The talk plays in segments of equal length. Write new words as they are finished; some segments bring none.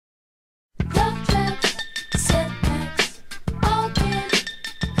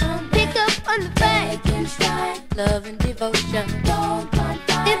love and devotion. Don't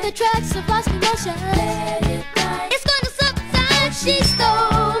confide. If the tracks have lost emotion, Let it ride. it's gonna subside. She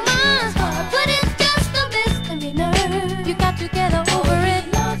stole my heart, but it's just a misdemeanor. You got to get over it.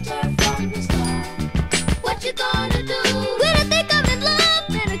 Loved her from the start. What you gonna do when I think I'm in love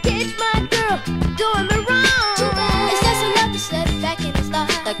and I catch my girl doing me wrong? Too bad. It's just enough to set it back in its spot,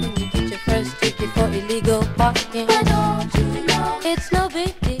 like when you get your first ticket for illegal parking. But don't you know? It's no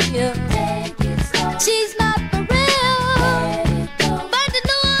big deal. Take it slow. She's not for real, Let it go. but the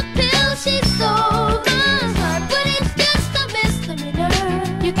new appeal. She stole my heart, but it's just a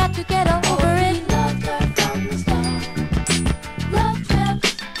misdemeanor. You got to get over it. Loved her from the start. Love traps,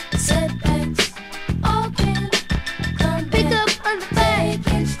 setbacks, all can come Pick back. up on the back,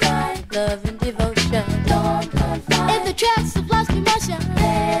 Take in stride. love and devotion. Don't If confide. the tracks have lost emotion,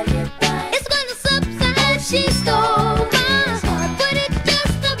 Let it ride. it's gonna subside. She stole